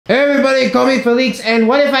Hey, call me Felix. And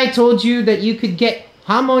what if I told you that you could get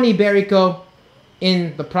Jamón Iberico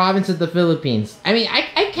in the province of the Philippines? I mean,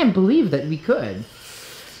 I can't believe that we could.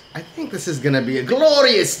 I think this is gonna be a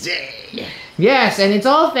glorious day. Yes, and it's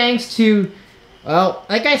all thanks to, well,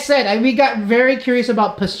 like I said, we got very curious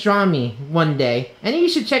about pastrami one day, and you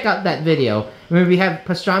should check out that video where we have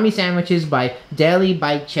pastrami sandwiches by Deli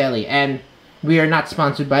By Chele, and we are not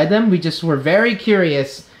sponsored by them. We just were very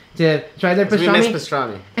curious to try their pastrami. We miss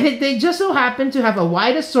pastrami. And they just so happen to have a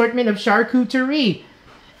wide assortment of charcuterie,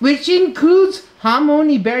 which includes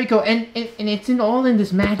Jamón Iberico, and it's all in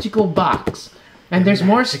this magical box. And there's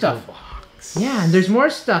more stuff. Box. Yeah, and there's more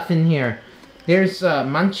stuff in here. There's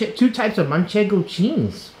two types of Manchego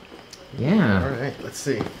cheese. Yeah. All right, let's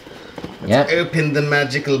see. Yep. Let's open the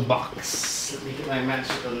magical box. Let me get my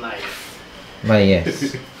magical knife. Well,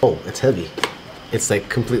 yes. Oh, it's heavy. It's like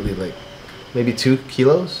completely like maybe 2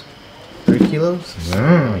 kilos, 3 kilos.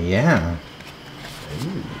 Oh, yeah.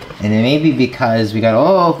 Ooh. And it may be because we got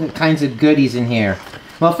all kinds of goodies in here.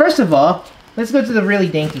 Well, first of all, let's go to the really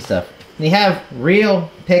dainty stuff. They have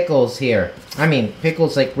real pickles here. I mean,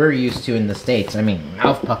 pickles like we're used to in the States. I mean,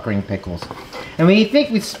 mouth-puckering pickles. And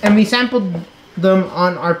we sampled them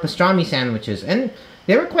on our pastrami sandwiches, and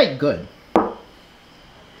they were quite good.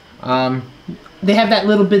 They have that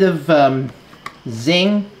little bit of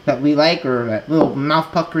zing that we like, or that little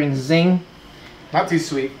mouth-puckering zing. Not too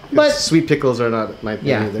sweet. But sweet pickles are not my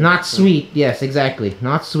thing either. Not sweet. Yes, exactly.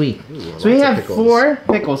 Not sweet. Ooh, so we have pickles. 4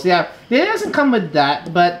 pickles. Yeah, it doesn't come with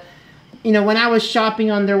that, but you know, when I was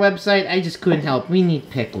shopping on their website, I just couldn't help. We need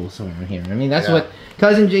pickles around here. I mean, that's what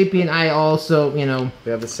Cousin JP and I also, you know,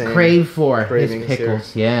 we have the same crave for, his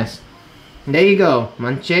pickles. Here. Yes. There you go.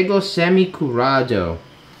 Manchego semi-curado.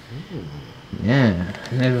 Yeah.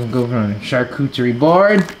 And then we'll go from charcuterie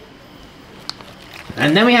board.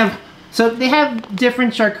 And then we have, so they have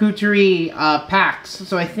different charcuterie packs.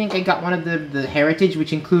 So I think I got one of the heritage,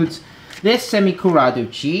 which includes this semi-curado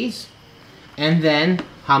cheese. And then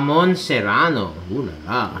Jamón Serrano. Ooh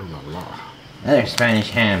la la. Another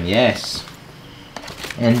Spanish ham, yes.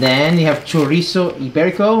 And then you have Chorizo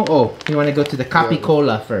Iberico. Oh, you want to go to the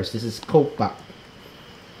Capicola first. This is Copa.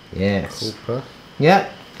 Yes. Copa.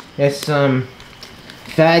 Yep. There's some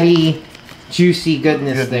fatty, juicy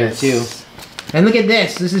goodness there too. And look at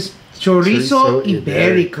this. This is Chorizo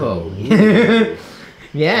Iberico.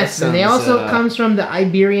 Yes, and they also comes from the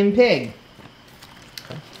Iberian pig.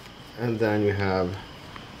 And then you have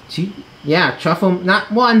truffle,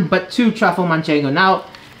 not 1 but 2 truffle manchego. Now,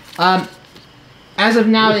 as of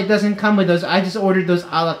now, it doesn't come with those. I just ordered those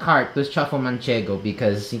a la carte, those truffle manchego,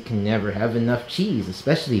 because you can never have enough cheese,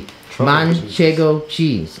 especially manchego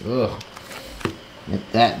cheese. Ugh.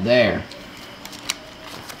 Get that there.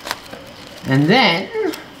 And then,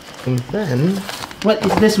 what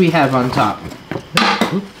is this we have on top?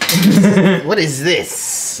 What is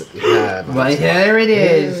this? Well, there it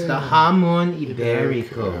is, the Jamón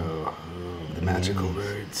Iberico. The magical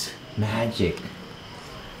words. Magic.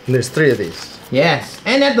 And there's 3 of these. Yes,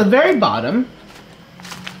 and at the very bottom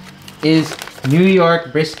is New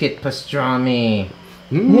York brisket pastrami.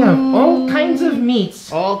 Yeah, all kinds of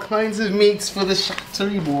meats. All kinds of meats for the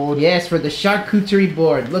charcuterie board. Yes, for the charcuterie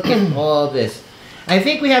board. Look at all this. I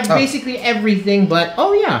think we have basically everything, but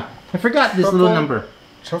oh yeah, I forgot this little number.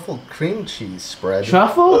 Truffle cream cheese spread.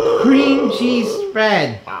 Truffle cream cheese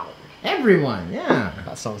spread. Wow. Everyone, yeah.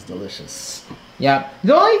 That sounds delicious. Yeah.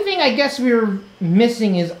 The only thing I guess we're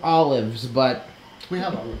missing is olives, but we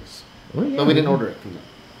have olives. Oh, yeah. But we didn't order it from them.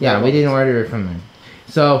 Yeah, we didn't order it from them.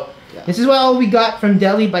 So this is what all we got from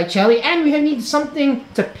Deli By Chele, and we need something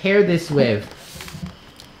to pair this with.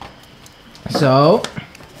 So,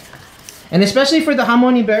 and especially for the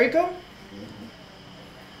Jamón Iberico.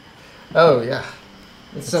 Oh yeah.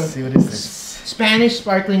 Let's see, what is this? Spanish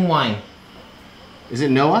sparkling wine. Is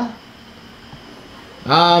it Noah?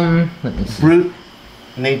 Let me see. Brute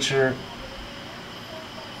nature.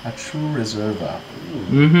 A true reserva.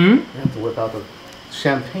 Mm-hmm. We have to whip out the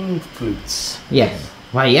champagne flutes. Yes.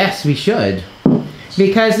 Why, yes, we should.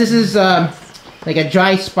 Because this is like a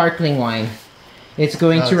dry sparkling wine. It's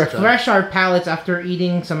going to refresh our palates after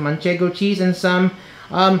eating some Manchego cheese and some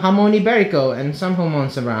Jamón Iberico and some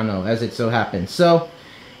Jamón Serrano, as it so happens. So,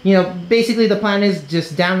 you know, basically the plan is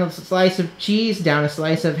just down a slice of cheese, down a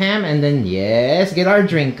slice of ham, and then, yes, get our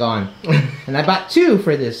drink on. And I bought 2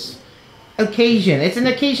 for this occasion. It's an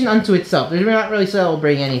occasion unto itself. We're not really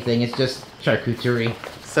celebrating anything. It's just charcuterie.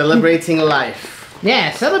 Celebrating life. Yeah,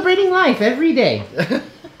 celebrating life every day.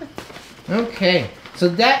 Okay, so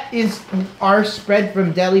that is our spread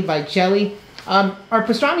from Deli By Chele. Our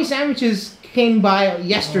pastrami sandwiches came by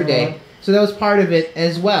yesterday, so that was part of it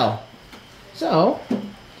as well. So,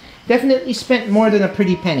 definitely spent more than a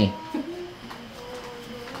pretty penny.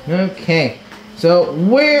 Okay, so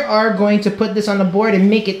we are going to put this on the board and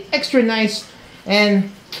make it extra nice.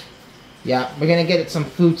 And yeah, we're gonna get some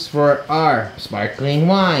fruits for our sparkling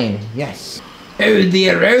wine. Yes. Oh,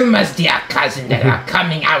 the aromas, dear cousin, that are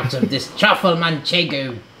coming out of this truffle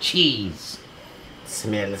Manchego cheese.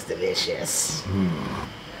 Smells delicious.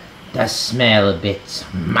 Does smell a bit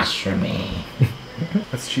mushroomy.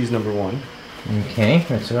 That's cheese number 1. Okay,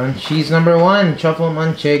 that's on cheese number 1, truffle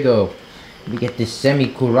Manchego. We get this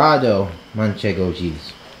semi-curado Manchego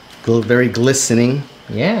cheese. Very glistening.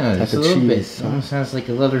 Yeah, just a little cheese. bit. Almost sounds like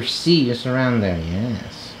a letter C just around there.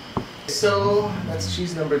 Yes. So that's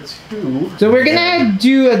cheese number 2. So we're gonna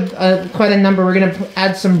do quite a number. We're gonna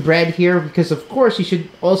add some bread here because, of course, you should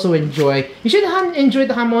also enjoy. You should enjoy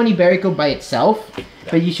the Jamón Iberico by itself,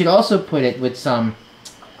 but you should also put it with some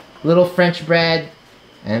little French bread,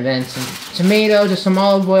 and then some tomato, just some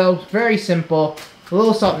olive oil. Very simple. A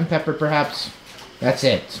little salt and pepper, perhaps. That's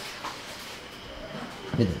it.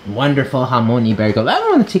 The wonderful Jamón Iberico. I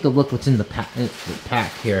want to take a look what's in the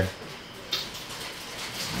pack here.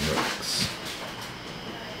 Looks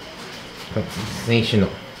quite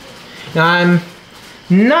sensational. Now I'm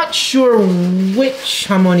not sure which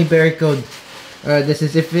Jamón Iberico this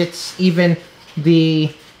is. If it's even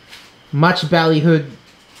the much ballyhooed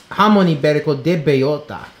Jamón Iberico de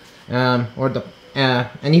Bellota, or the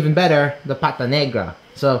and even better, the Pata Negra.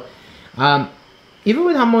 So even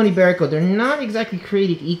with Jamón Iberico, they're not exactly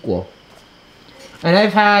created equal. And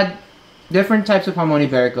I've had different types of Jamón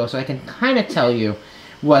Iberico, so I can kind of tell you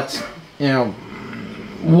what's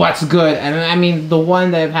good. And I mean, the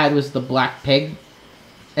one that I've had was the Black Pig,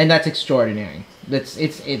 and that's extraordinary.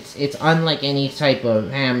 It's unlike any type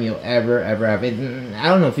of ham you'll ever have. I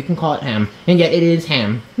don't know if you can call it ham, and yet it is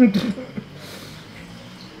ham.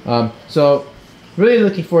 So really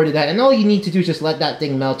looking forward to that. And all you need to do is just let that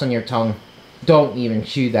thing melt on your tongue. Don't even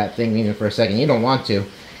chew that thing even for a second. You don't want to.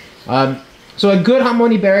 So a good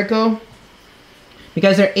Jamón Iberico,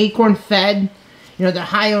 because they're acorn fed, they're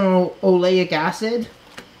high on oleic acid,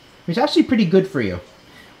 which is actually pretty good for you.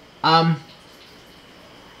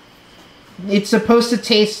 It's supposed to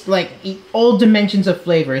taste like all dimensions of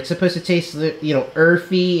flavor. It's supposed to taste,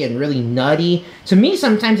 earthy and really nutty. To me,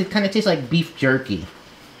 sometimes it kind of tastes like beef jerky.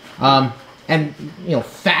 And,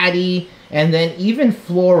 fatty, and then even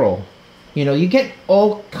floral. You get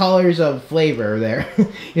all colors of flavor there.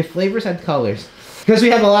 If flavors had colors. Because we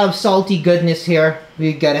have a lot of salty goodness here.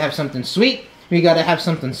 We gotta have something sweet. We gotta have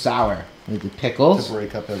something sour. With the pickles. To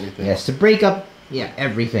break up everything. Yes, to break up,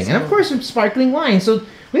 everything. And of course, some sparkling wine. So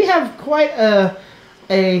we have quite a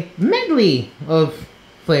medley of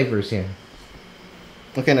flavors here.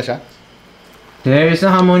 Okay, Nasha. There's the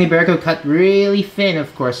Jamón Iberico cut really thin,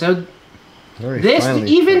 of course. So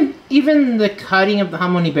even the cutting of the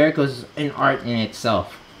Jamón Iberico is an art in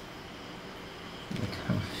itself. Look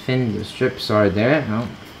how thin the strips are there. Oh.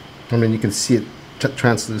 I mean, you can see it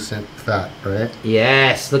translucent fat, right?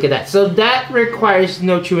 Yes, look at that. So that requires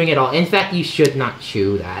no chewing at all. In fact, you should not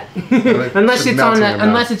chew that unless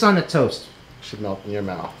it's on the toast. It should melt in your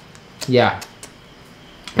mouth. Yeah.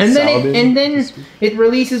 And then it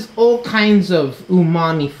releases all kinds of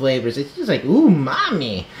umami flavors. It's just like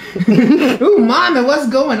umami, umami. What's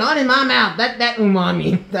going on in my mouth? That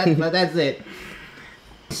umami. That's it.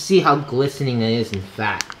 See how glistening it is in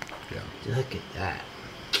fat. Yeah. Look at that.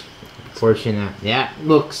 Portion that. Yeah,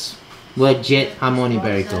 looks legit Jamón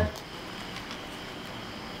Iberico.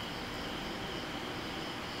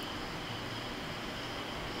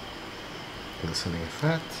 Glistening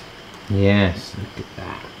fat. Yes, look at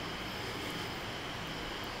that.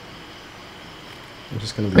 I'm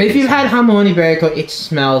just gonna. But if you've had Jamón Iberico, it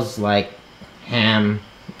smells like ham,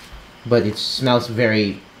 but it smells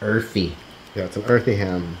very earthy. Yeah, it's an earthy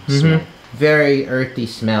ham smell. Very earthy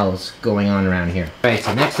smells going on around here. Alright,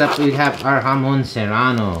 so next up we have our Jamón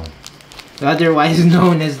Serrano. Otherwise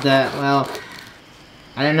known as the, well,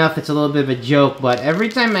 I don't know if it's a little bit of a joke, but every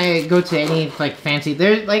time I go to any fancy,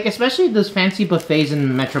 there's especially those fancy buffets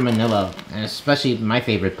in Metro Manila, and especially my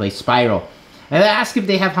favorite place, Spiral. And I ask if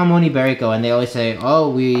they have Jamón Iberico, and they always say, "Oh,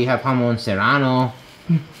 we have Jamón Serrano."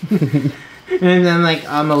 And then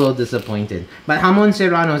I'm a little disappointed. But Jamón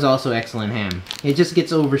Serrano is also excellent ham. It just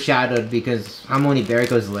gets overshadowed because Jamón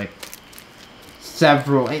Iberico is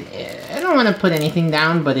several. I don't want to put anything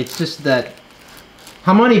down, but it's just that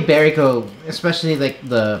Jamón Iberico, especially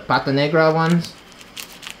the Pata Negra ones,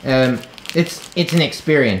 it's an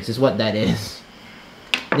experience, is what that is.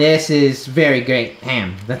 This is very great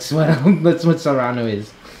ham. That's what Serrano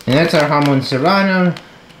is, and that's our Jamón Serrano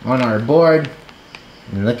on our board.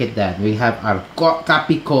 And look at that. We have our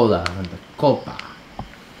capicola and the copa.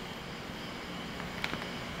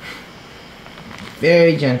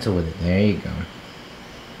 Very gentle with it. There you go.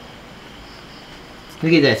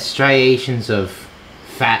 Look at that striations of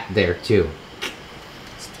fat there too.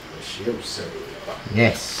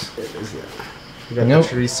 Yes. We got Nope.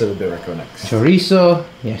 the Chorizo Iberico next. Chorizo,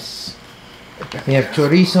 yes. We have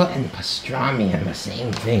chorizo and pastrami and the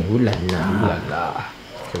same thing. Ooh la la. Ooh la la.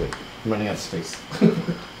 Okay, wait. I'm running out of space.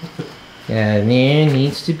 Yeah, there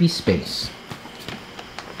needs to be space.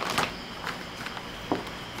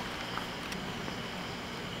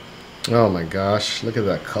 Oh my gosh, look at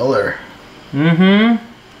that color.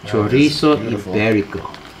 Mm-hmm. Chorizo beautiful.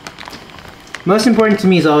 Iberico. Most important to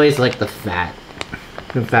me is always like the fat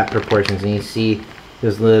proportions, and you see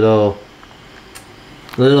those little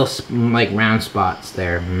like round spots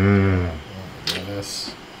there. Mmm.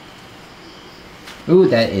 Yes. Ooh,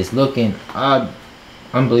 that is looking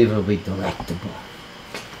unbelievably delectable.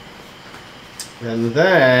 And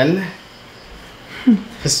then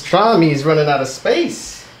pastrami's running out of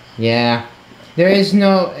space. Yeah, there is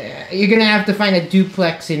no. You're gonna have to find a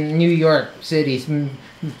duplex in New York City's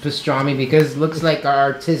pastrami because it looks like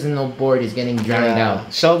our artisanal board is getting drowned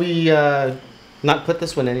out. Shall we not put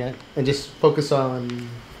this one in yet and just focus on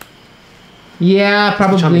Yeah,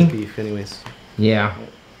 probably. pastrami's beef, anyways? Yeah.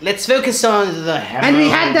 Let's focus on the hammer. And we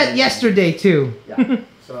had that yesterday too. Yeah.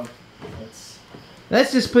 So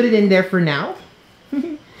Let's just put it in there for now.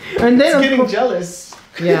 And then it's of getting course- jealous.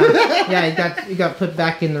 Yeah, yeah, it got put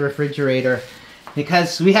back in the refrigerator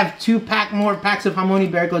because we have more packs of Jamón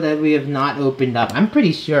Iberico that we have not opened up. I'm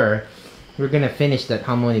pretty sure we're gonna finish that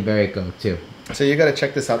Jamón Iberico too. So you gotta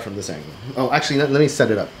check this out from this angle. Oh, actually, let me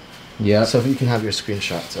set it up. Yeah. So you can have your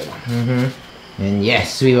screenshot set up. And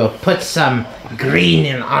yes, we will put some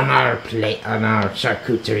green on our plate, on our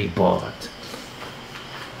charcuterie board.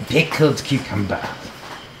 Pickled cucumber.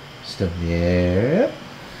 Stuff there.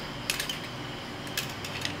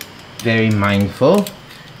 Very mindful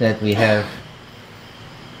that we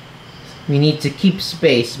need to keep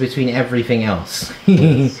space between everything else.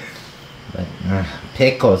 But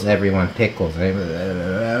pickles, everyone, pickles.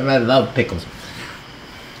 I love pickles.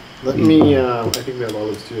 Let me, I think we have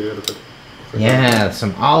olives too. I gotta put. Yeah,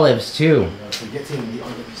 some olives too. Forgetting the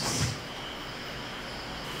olives.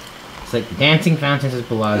 It's like dancing fountains at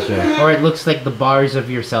Bellagio. Or it looks like the bars of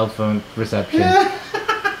your cell phone reception.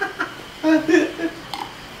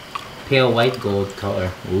 Pale white gold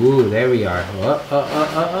color. Ooh, there we are.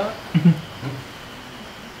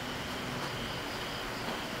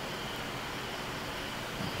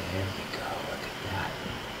 There we go. Look at that.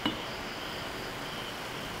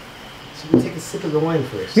 So we take a sip of the wine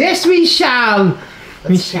first. Yes, we shall.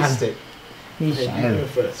 We Let's shall. taste it. We Hey, shall. you go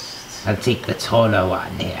first. I'll take the taller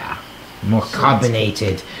one here. More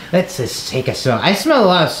carbonated. Let's just take a smell. I smell a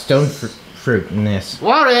lot of stone fruit in this.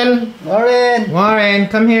 Warren! Warren,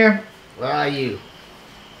 come here. Where are you?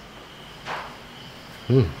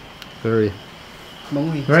 Very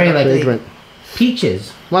Very like fragrant.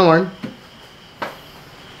 peaches. Come on, Warren.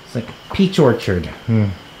 It's like a peach orchard.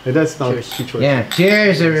 It does smell Cheers. like peach orchard. Yeah,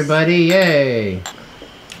 cheers everybody, yay.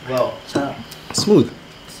 Well, Smooth.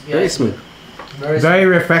 Very smooth. Very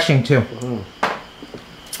refreshing too.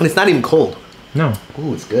 And it's not even cold. No.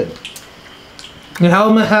 Ooh, it's good. It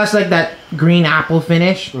has like that green apple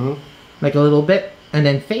finish, Mhm. like a little bit, and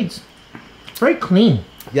then fades. Very clean.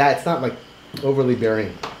 Yeah, it's not like overly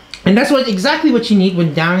bearing. And that's exactly what you need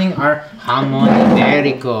when downing our Jamón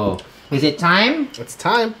Iberico. Is it time? It's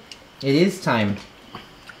time. It is time.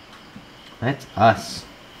 That's us.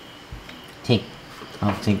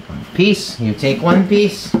 I'll take one piece. You take one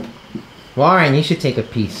piece. Warren, you should take a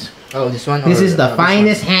piece. oh, this one. This or is the this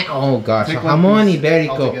finest Oh gosh, Take one Jamón piece Iberico.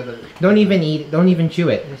 altogether. Don't even eat it. Don't even chew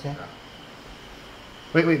it.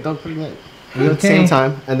 one? Wait, don't put it in. Okay. At the same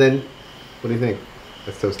time, and then, what do you think?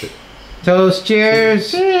 Let's toast it. Toast,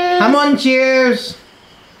 cheers. Cheers. Jamón, cheers.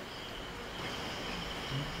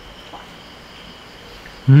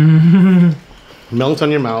 Melt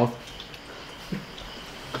on your mouth.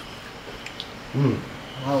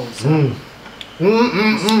 Wow. Mm.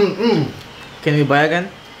 Can we buy again?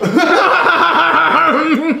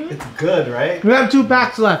 It's good, right? We have 2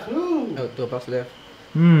 packs left. Ooh. Oh, 2 packs left.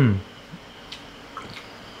 Mmm.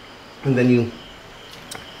 And then you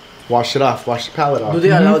wash it off, wash the palate off. Do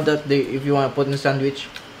they allow that if you want to put in a sandwich?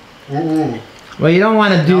 Well, you don't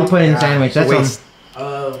want to put in sandwich. That's Waste.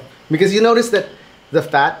 Oh. Because you notice that the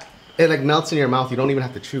fat, it like melts in your mouth. You don't even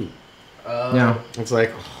have to chew. Yeah. It's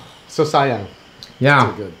like, so sayang.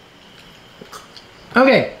 Yeah. So good.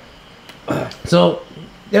 Okay. So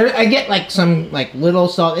there, I get like some like little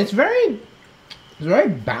salt. It's very It's very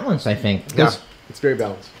balanced, I think. Yeah, 'Cause, it's very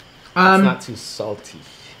balanced. It's not too salty.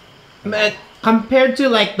 but compared to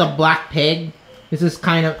like the black pig, this is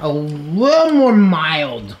kind of a little more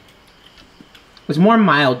mild. It's more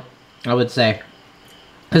mild, I would say.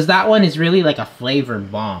 Because that one is really like a flavor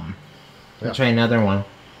bomb. Yeah. I'll try another one.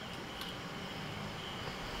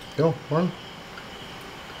 Go, one.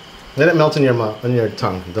 Let it melt in your mouth, on your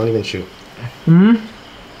tongue. Don't even chew. Hmm.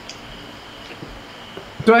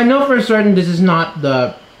 So I know for certain this is not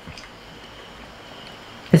the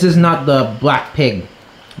black pig,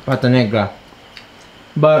 Pata Negra,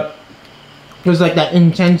 but there's like that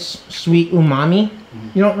intense sweet umami.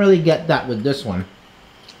 You don't really get that with this one.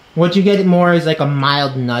 What you get more is like a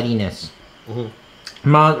mild nuttiness,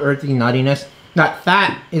 mild earthy nuttiness. That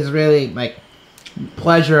fat is really like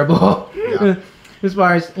pleasurable. Yeah. As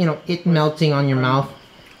far as, you know, it melting on your mouth.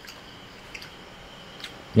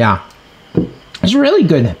 Yeah. It's really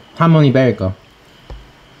good, Jamón Iberico.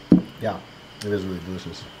 Yeah, it is really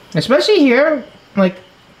delicious. Especially here, like,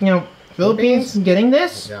 you know, Philippines getting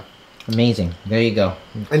this. Yeah. Amazing. There you go.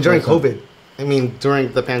 And during COVID. I mean,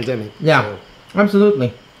 during the pandemic. Yeah, so-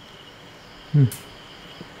 absolutely.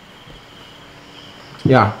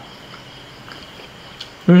 Yeah.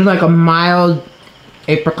 There's like a mild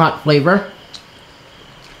apricot flavor.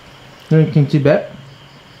 Drinking Tibet.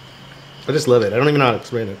 I just love it. I don't even know how to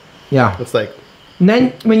explain it. Yeah. It's like And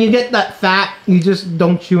then when you get that fat, you just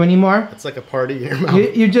don't chew anymore. it's like a party in your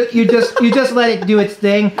mouth. You just let it do its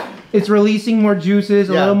thing. It's releasing more juices,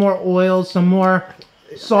 a Yeah. little more oil, some more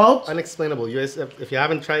salt. Unexplainable. You guys, if you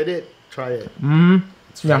haven't tried it, try it.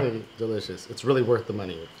 It's Yeah. really delicious. It's really worth the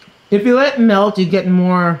money. If you let it melt, you get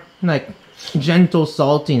more like gentle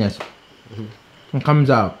saltiness. It comes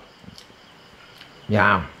out.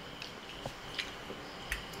 Yeah.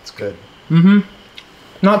 It's good.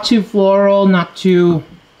 Not too floral, not too.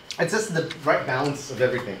 It's just the right balance of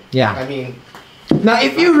everything. Yeah. I mean, Now,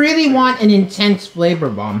 if you really want an intense flavor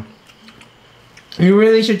bomb, you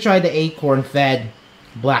really should try the acorn-fed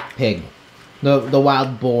black pig, the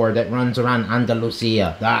wild boar that runs around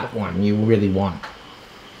Andalusia. That one you really want.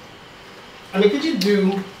 I mean, could you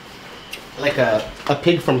do like a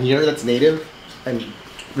pig from here that's native and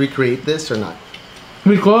recreate this or not?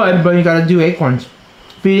 We could, but you gotta do acorns.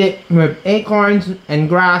 Feed it with acorns and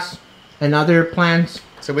grass and other plants.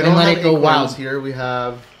 So we and don't let have it go acorns wild. here. We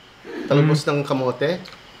have talbos ng kamote.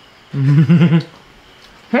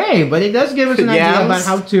 Hey, but it does give us an idea Yams. about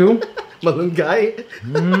how to. Malunggay.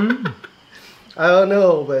 I don't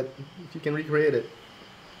know, but if you can recreate it.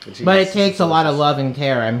 But it takes a lot of love and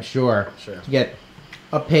care, I'm sure, Sure. to get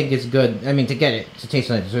a pig as good. I mean, to get it to taste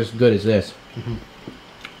like it's as good as this.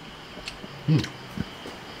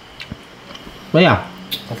 But yeah,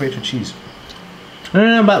 Don't forget your cheese. I don't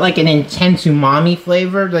know about like an intense umami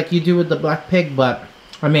flavor like you do with the black pig, but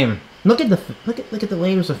I mean, look at the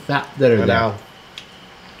layers of fat that are there.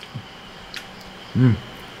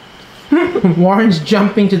 Warren's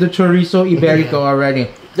jumping to the Chorizo Iberico already.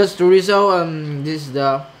 That's chorizo. This is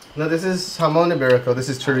the. No, this is Jamón Iberico. This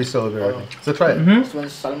is Chorizo Iberico. So try it. This one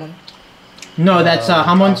is salmon. No, that's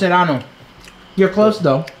Jamón Serrano. You're close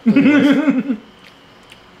though.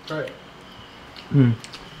 Try it.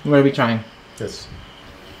 What are we trying? This.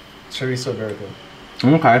 Chorizo Iberico.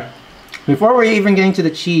 Okay. Before we're even getting to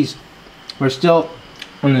the cheese, we're still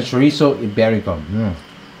on the Chorizo Iberico.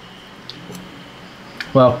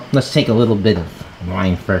 Well, let's take a little bit of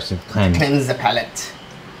wine first to cleanse. Cleanse the palate.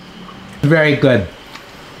 Very good.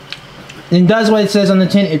 It does what it says on the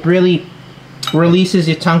tin. It really releases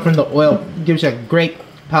your tongue from the oil. It gives you a great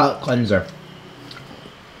palate cleanser.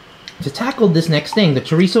 To tackle this next thing, the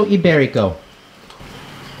Chorizo Iberico.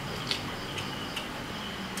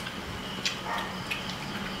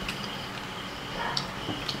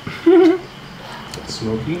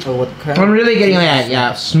 Smoky. Oh, what kind? I'm really getting that,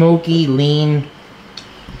 yeah, smoky, lean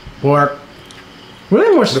pork.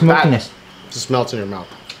 Really more smokiness. Just melts in your mouth.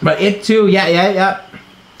 But it too, yeah.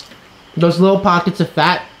 Those little pockets of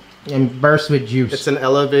fat and burst with juice. It's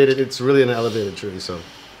really an elevated chorizo.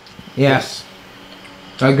 Yes.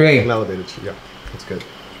 Agree. An elevated chorizo, yeah. It's good.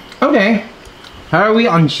 Okay. How are we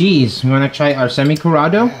on cheese? You wanna try our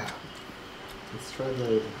semi-curado? Yeah. Let's try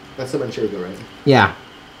that's the Manchego, right? Yeah.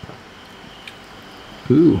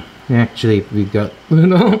 Ooh. Actually, we got we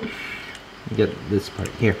get this part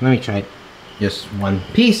here. Let me try it. Just one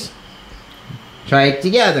piece. Try it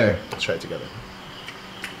together. Let's try it together.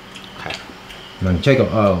 Okay. Manchego.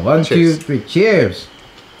 Oh, 1, Cheers. 2, 3. Cheers.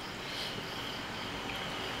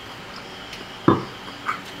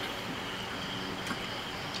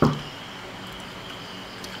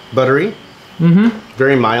 Buttery. Mm-hmm.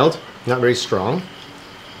 Very mild. Not very strong.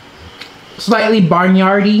 slightly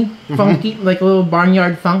barnyardy, funky, like a little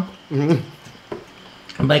barnyard funk.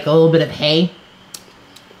 Like a little bit of hay.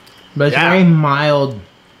 But it's very mild.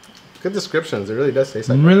 Good descriptions. It really does taste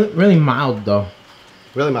like Really mild though.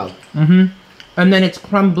 really mild. And then it's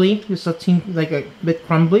crumbly, just like a bit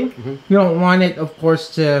crumbly. You don't want it, of course,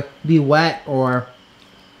 to be wet or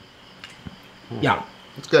yeah,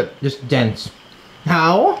 It's good. just dense.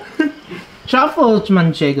 Now, truffle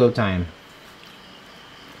manchego time.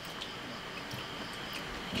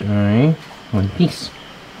 Try one piece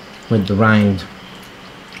with the rind.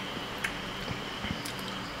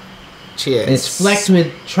 Cheers. It's flecked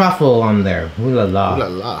with truffle on there. Ooh la la. Ooh la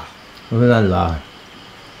la. Ooh la la.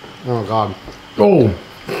 Oh god. Oh.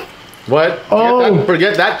 What? Oh.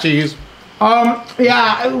 Forget that cheese.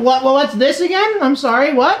 Yeah. What's this again? I'm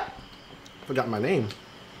sorry. What? Forgot my name.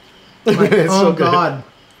 Like, It's oh so good. God.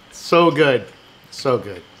 So good. So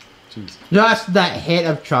good. Jeez. Just that hit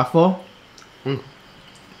of truffle.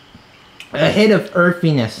 A hit of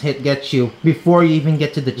earthiness gets you before you even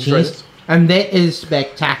get to the tried cheese. this? And that is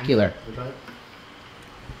spectacular.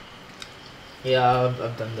 Yeah,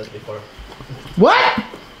 I've done that before. What?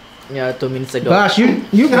 Yeah, 2 minutes ago. Gosh, you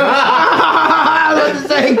I was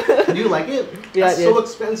saying. Do you like it? Yeah, It's so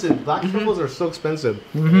expensive. Black truffles are so expensive.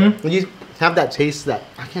 And you have that taste that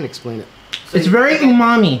I can't explain it. So It's you very can-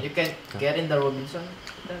 umami. You can get in the Robinson.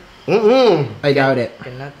 I doubt it.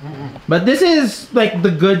 Cannot. But this is like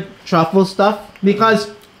the good truffle stuff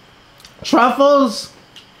because truffles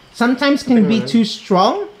sometimes can be too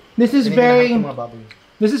strong. This is very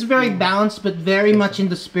balanced, but very much in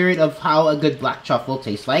the spirit of how a good black truffle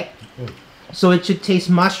tastes like. So it should taste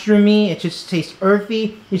mushroomy, it should taste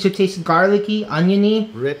earthy, it should taste garlicky,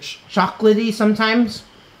 oniony, Rich, chocolatey sometimes.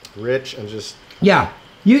 rich, and just Yeah,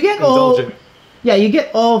 you get all. indulgent. Yeah, you get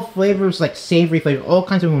all flavors, like savory flavors, all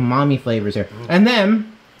kinds of umami flavors here. And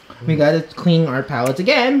then we gotta clean our palates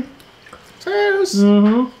again. Cheers.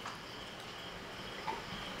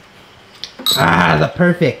 Ah, the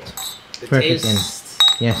perfect end. Taste.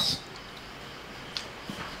 Yes.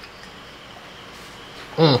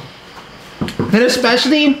 And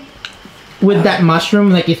especially with that mushroom,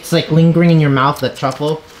 like it's like lingering in your mouth, that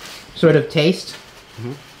truffle sort of taste.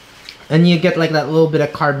 And you get like that little bit of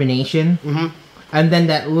carbonation. And then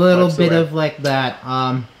that little That's bit the way. of like that,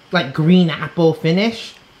 like green apple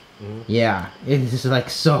finish. Yeah, it's just like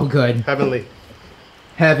so good. Heavenly.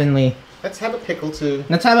 Heavenly. Let's have a pickle too.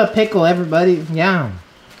 Let's have a pickle, everybody. Yeah.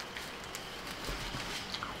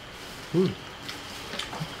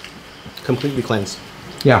 Completely cleansed.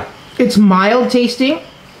 Yeah. It's mild tasting,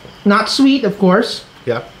 not sweet, of course.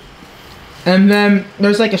 Yeah. And then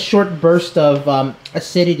there's like a short burst of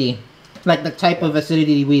acidity, like the type of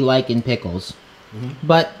acidity we like in pickles.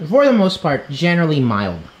 But for the most part, generally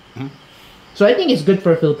mild. So I think it's good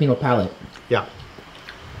for a Filipino palate. Yeah.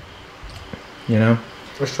 You know?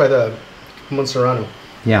 Let's try the Jamón Serrano.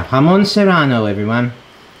 Yeah, Jamón Serrano, everyone.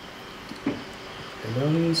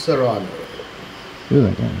 Jamón Serrano. Ooh,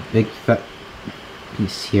 I got a big fat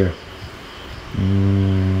piece here.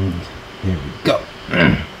 And there we go.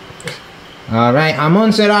 All right,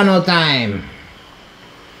 Jamón Serrano time.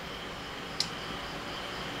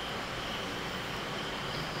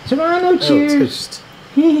 Serrano, cheers.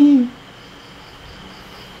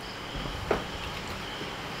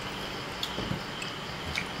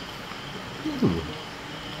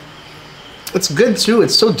 It's good too.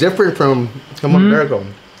 It's so different from Jamón Iberico,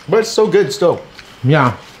 but it's so good still.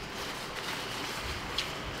 Yeah.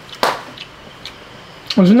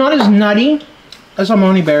 It's not as nutty as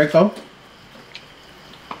Jamón Iberico.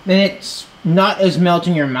 And it's not as melt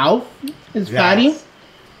in your mouth. It's fatty.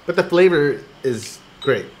 But the flavor is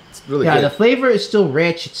great. It's really Yeah, good. the flavor is still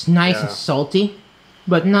rich. It's nice and Yeah. salty,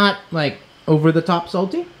 but not like over the top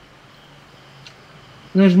salty.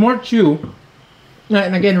 And there's more chew.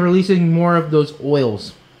 And again, releasing more of those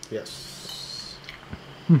oils. Yes.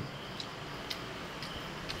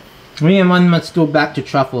 Me and one must go back to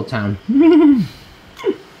Truffle Town.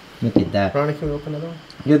 Look at that. Ronnie, can we open it up?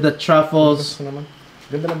 Get the truffles Gusto naman.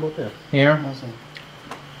 Ganda ng bote. here.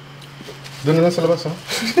 Doon na lang sa labas, ha?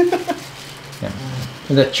 Yeah.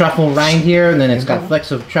 The truffle rind here, and then it's got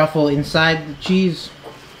flecks of truffle inside the cheese.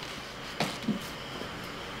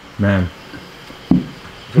 Man.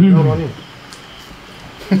 Good job, Ronnie.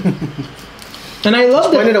 And I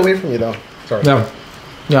love Point it. it away from you, though. Sorry. Yeah.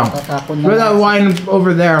 Yeah. Look at that wine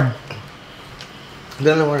over there.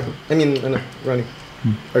 Doon na worry. I mean, ano, Ronnie.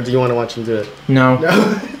 Or do you want to watch him do it? No.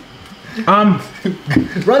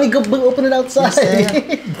 Ronnie, go open it outside.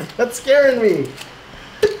 That's scaring me.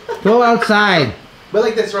 Go outside. But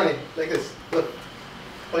like this, Ronnie. Like this. Look.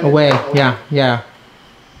 Point it Away. away. Yeah. Yeah.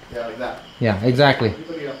 Yeah, like that. Yeah, exactly.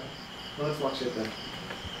 Put it up. Well, let's watch it then.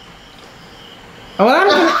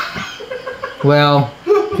 Oh, well,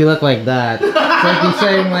 if you look like that, it's like you're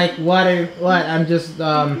saying like, what? I'm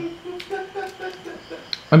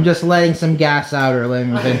just letting some gas out or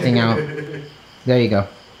letting venting out. There you go.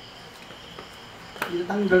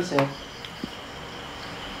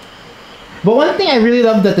 But one thing I really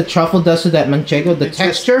love that the truffle does to that manchego, the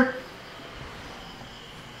texture.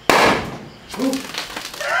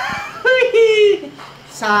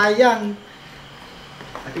 Sayang.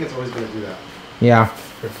 I think it's always gonna do that. Yeah.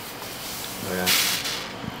 Oh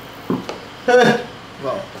yeah.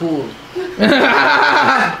 Wow, cool.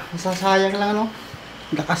 Masasayang lang, no?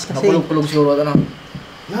 Lakas kasi. Napulog-pulog siguro ito, no?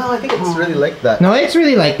 No, I think it's really like that. No, it's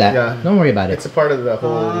really like that. Yeah. Don't worry about it. It's a part of the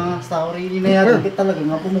whole. Sa already na yan. Dikit talaga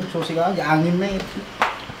nga pumugso siya. Angin na eh.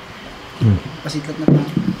 Pasitlat na tayo.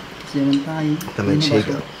 Kasi naman tayo. The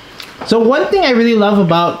manchego. So one thing I really love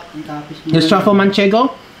about this truffle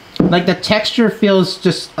manchego, like the texture feels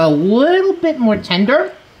just a little bit more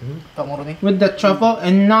tender with the truffle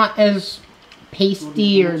and not as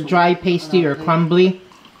pasty or dry pasty or crumbly.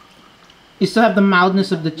 You still have the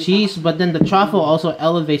mildness of the cheese, but then the truffle also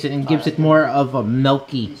elevates it and gives it more of a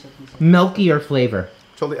milkier flavor.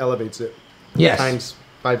 Totally elevates it. Yes. Times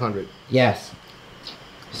 500. Yes.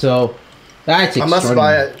 So that's I must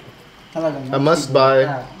buy it. Talaga, I must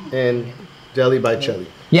buy in Deli By Chele.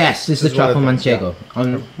 Yes, this is the truffle manchego.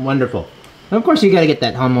 Wonderful. And of course, you gotta get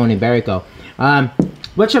that Jamón Iberico.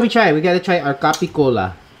 What shall we try? We gotta try our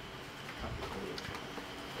capicola.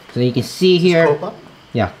 So you can see here. Copa?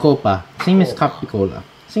 Yeah, copa. Same as capicola.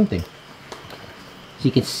 Same thing. So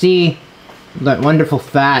you can see that wonderful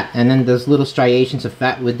fat, and then those little striations of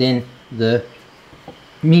fat within the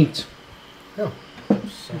meat. Oh.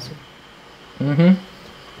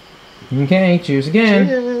 Okay, cheers again.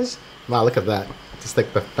 Cheers. Wow, look at that. Just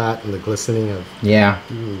like the fat and the glistening of. Yeah.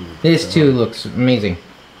 This too looks amazing.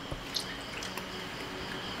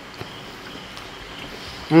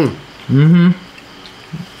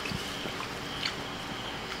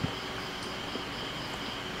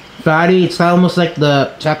 Fatty, it's almost like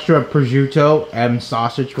the texture of prosciutto and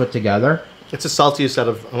sausage put together. It's the saltiest out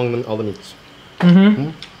of among all the meats.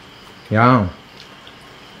 Yeah.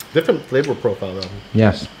 Different flavor profile though.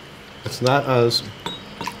 Yes. It's not as.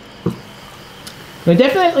 It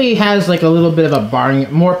definitely has like a little bit of a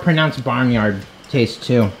more pronounced barnyard taste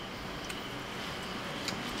too.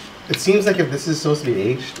 It seems like if this is supposed to be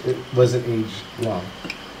aged, it wasn't aged long.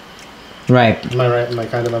 Right. Am I right? Am I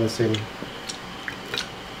kind of on the same?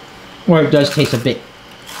 Or it does taste a bit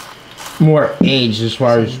more aged as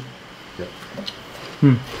far as. Yeah.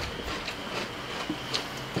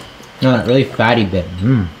 No, that really fatty bit.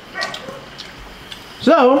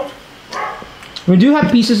 So, we do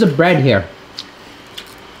have pieces of bread here.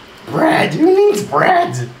 Bread? Who needs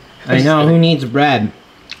bread? I know, who needs bread?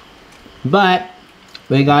 But,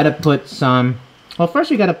 we gotta put some... Well, first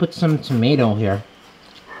we gotta put some tomato here.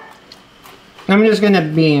 I'm just gonna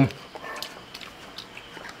be...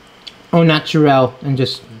 au naturel and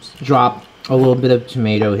just drop a little bit of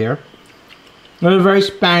tomato here. In a very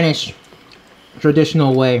Spanish,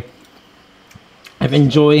 traditional way of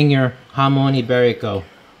enjoying your Jamón Iberico.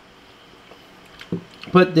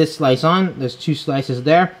 Put this slice on. There's 2 slices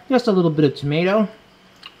there. Just a little bit of tomato.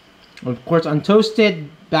 Of course, untoasted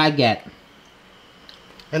baguette.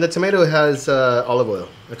 And the tomato has olive oil.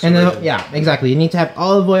 And then, yeah, exactly. You need to have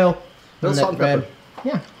olive oil on salt that and bread.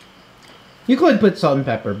 Yeah. You could put salt and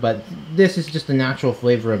pepper, but this is just the natural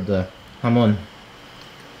flavor of the jamón.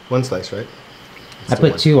 1 slice, right? I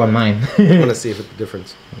put 2 on mine. I want to see if it's the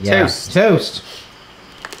difference. Yeah. Toast. Toast.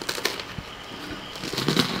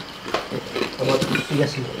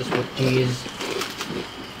 Yes, it's with cheese.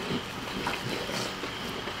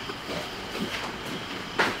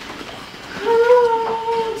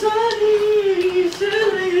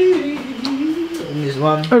 And this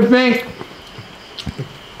one. I think.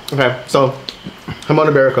 Okay, so Jamón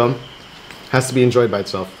Iberico has to be enjoyed by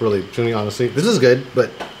itself. Really, truly, honestly, this is good, but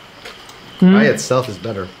by itself is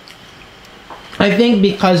better. I think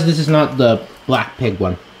because this is not the black pig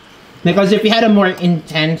one. Because if you had a more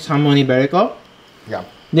intense Jamón Iberico, Yeah.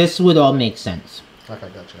 this would all make sense. Okay,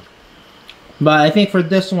 gotcha. But I think for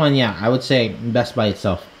this one, yeah, I would say best by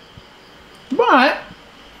itself. But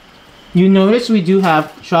you notice we do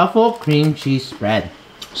have truffle cream cheese spread.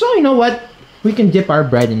 So you know what? We can dip our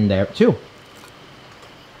bread in there too.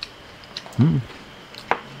 And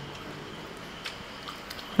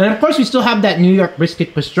of course we still have that New York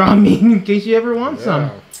brisket pastrami in case you ever want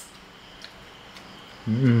some.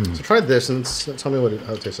 So try this and tell me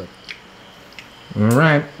how it tastes like.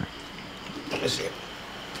 Alright. Let me see.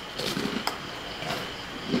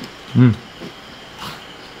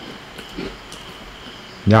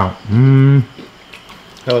 Yeah.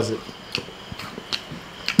 How is it?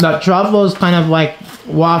 The truffle is kind of like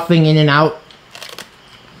wafting in and out.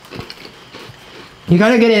 You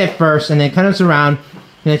gotta get it at first, and then it comes around,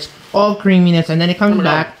 and it's all creaminess, and then it comes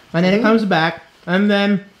back, and then it comes back, and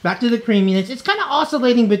then back to the creaminess. It's kind of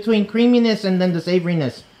oscillating between creaminess and then the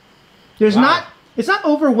savoriness. There's it's not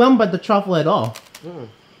overwhelmed by the truffle at all.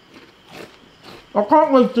 I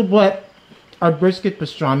can't wait to put a brisket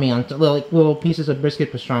pastrami on top, like little pieces of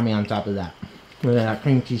brisket pastrami on top of that. With that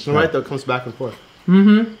cream cheese. All right, though, it comes back and forth.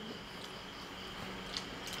 Mm-hmm.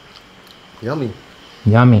 Yummy.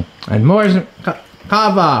 Yummy. And more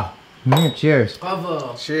kava. Cheers.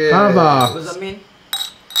 Cover. Cheers. Kava. What does that mean?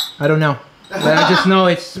 I don't know. But I just know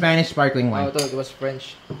it's Spanish sparkling Oh, I wine. thought it was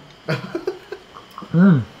French.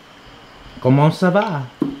 Comment ça va?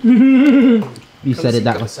 You said it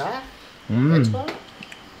that way.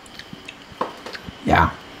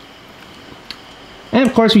 Yeah. And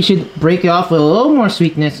of course we should break it off with a little more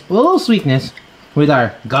sweetness, with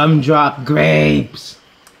our gumdrop grapes.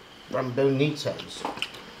 From Bonitos.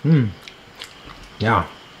 Yeah.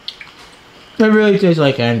 It really tastes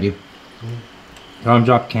like candy.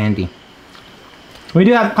 Gumdrop candy. We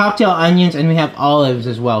do have cocktail onions and we have olives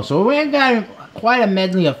as well. So we've got quite a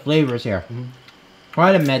medley of flavors here.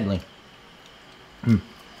 Quite a medley.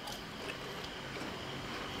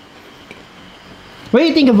 What do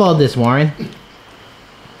you think of all this, Warren?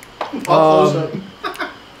 All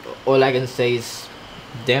I can say is,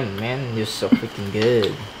 damn man, you're so freaking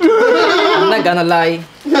good. I'm not gonna lie.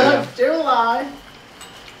 Yeah. Don't lie.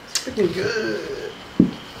 It's freaking good.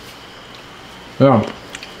 Yeah.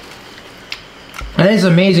 And it's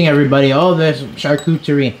amazing, everybody. All this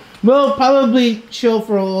charcuterie. We'll probably chill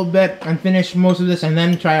for a little bit and finish most of this and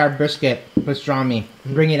then try our brisket pastrami.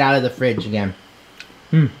 Bring it out of the fridge again.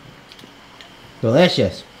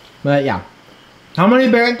 Delicious. But yeah. Jamón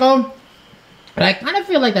Iberico. And I kind of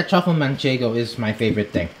feel like that truffle manchego is my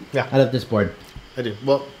favorite thing. Yeah. Out of this board. I do.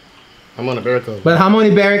 Well, I'm on Iberico. But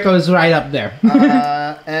Jamón Iberico is right up there.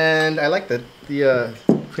 And I like the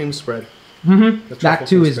cream spread. That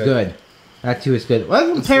too is good. That too is good.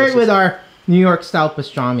 Well, we'll pair it with our New York style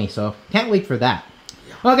pastrami, so can't wait for that.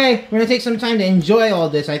 Okay, we're gonna take some time to enjoy all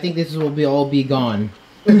this. I think this will all be gone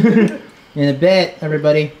in a bit,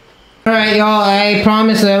 everybody. All right, y'all. I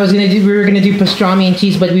promised that we were gonna do pastrami and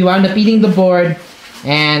cheese, but we wound up eating the board,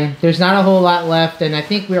 and there's not a whole lot left. And I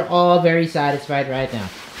think we're all very satisfied right now,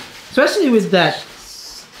 especially with that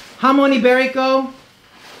Jamón Iberico.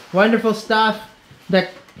 Wonderful stuff. That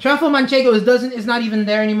truffle manchego is not even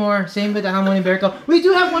there anymore. Same with the Jamón Iberico. We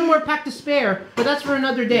do have one more pack to spare, but that's for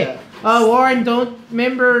another day. Warren, don't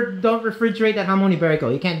refrigerate that Jamón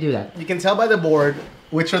Iberico. You can't do that. You can tell by the board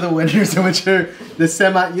which are the winners and which are the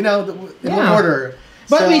semi, in what order.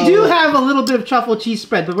 But we do have a little bit of truffle cheese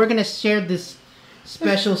spread, but we're gonna share this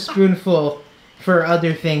special spoonful for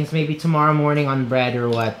other things, maybe tomorrow morning on bread or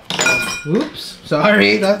what. Oops,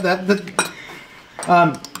 sorry.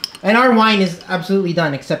 And our wine is absolutely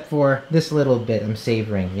done except for this little bit I'm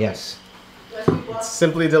savoring. Yes. It's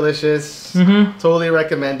simply delicious. Totally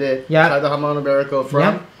recommend it. Yeah. Try the Jamón Iberico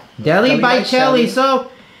from Deli By Chele.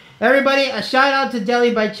 So, everybody, a shout out to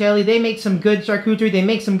Deli By Chele. They make some good charcuterie. They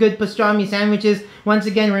make some good pastrami sandwiches. Once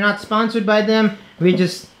again, we're not sponsored by them. We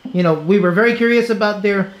just, we were very curious about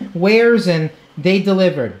their wares and they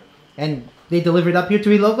delivered. And they delivered up here to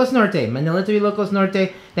Ilocos Norte, Manila to Ilocos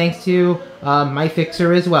Norte, thanks to my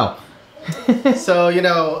fixer as well. So,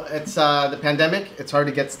 it's the pandemic. It's hard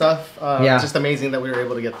to get stuff. It's just amazing that we were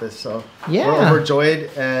able to get this. So, we're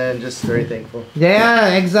overjoyed and just very thankful.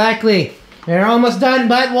 Yeah, exactly. We're almost done,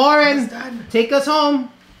 but Warren, take us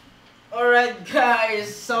home. Alright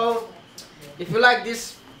guys, so if you like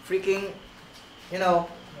this freaking,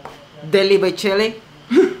 Deli By Chele,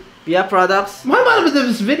 products. What about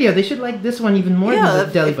this video? They should like this one even more than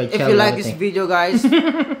the Deli By Chele. If you like this video, guys,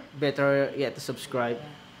 better yet to subscribe.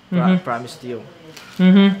 Promise to you.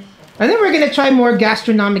 And then we're gonna try more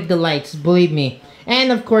gastronomic delights, believe me.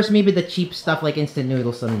 And of course, maybe the cheap stuff like instant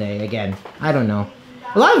noodles someday. Again, I don't know.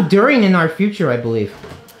 A lot of durian in our future, I believe.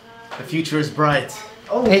 The future is bright.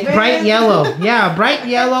 Bright yellow. Yeah, bright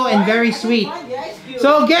yellow and very sweet.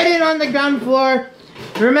 So get in on the ground floor.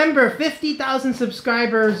 Remember, 50,000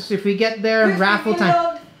 subscribers. If we get there, raffle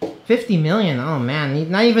time. 50 million. Oh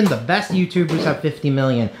man, not even the best YouTubers have 50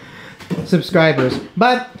 million subscribers.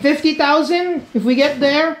 But 50,000, if we get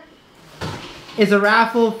there, is a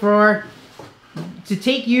raffle to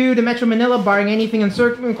take you to Metro Manila, barring anything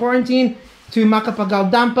uncertain in quarantine, to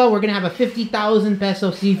Macapagaldampa. We're gonna have a 50,000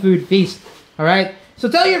 peso seafood feast. All right. So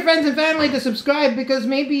tell your friends and family to subscribe because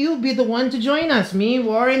maybe you'll be the one to join us. Me,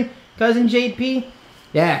 Warren, Cousin JP.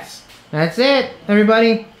 Yes, that's it,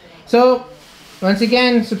 everybody. So, once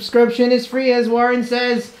again, subscription is free, as Warren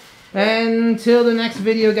says. And until the next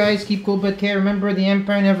video, guys, keep cool but care. Remember, the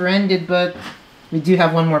Empire never ended, but we do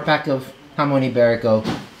have one more pack of Jamón Iberico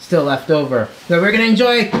still left over that we're going to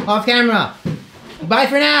enjoy off camera. Bye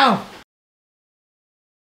for now.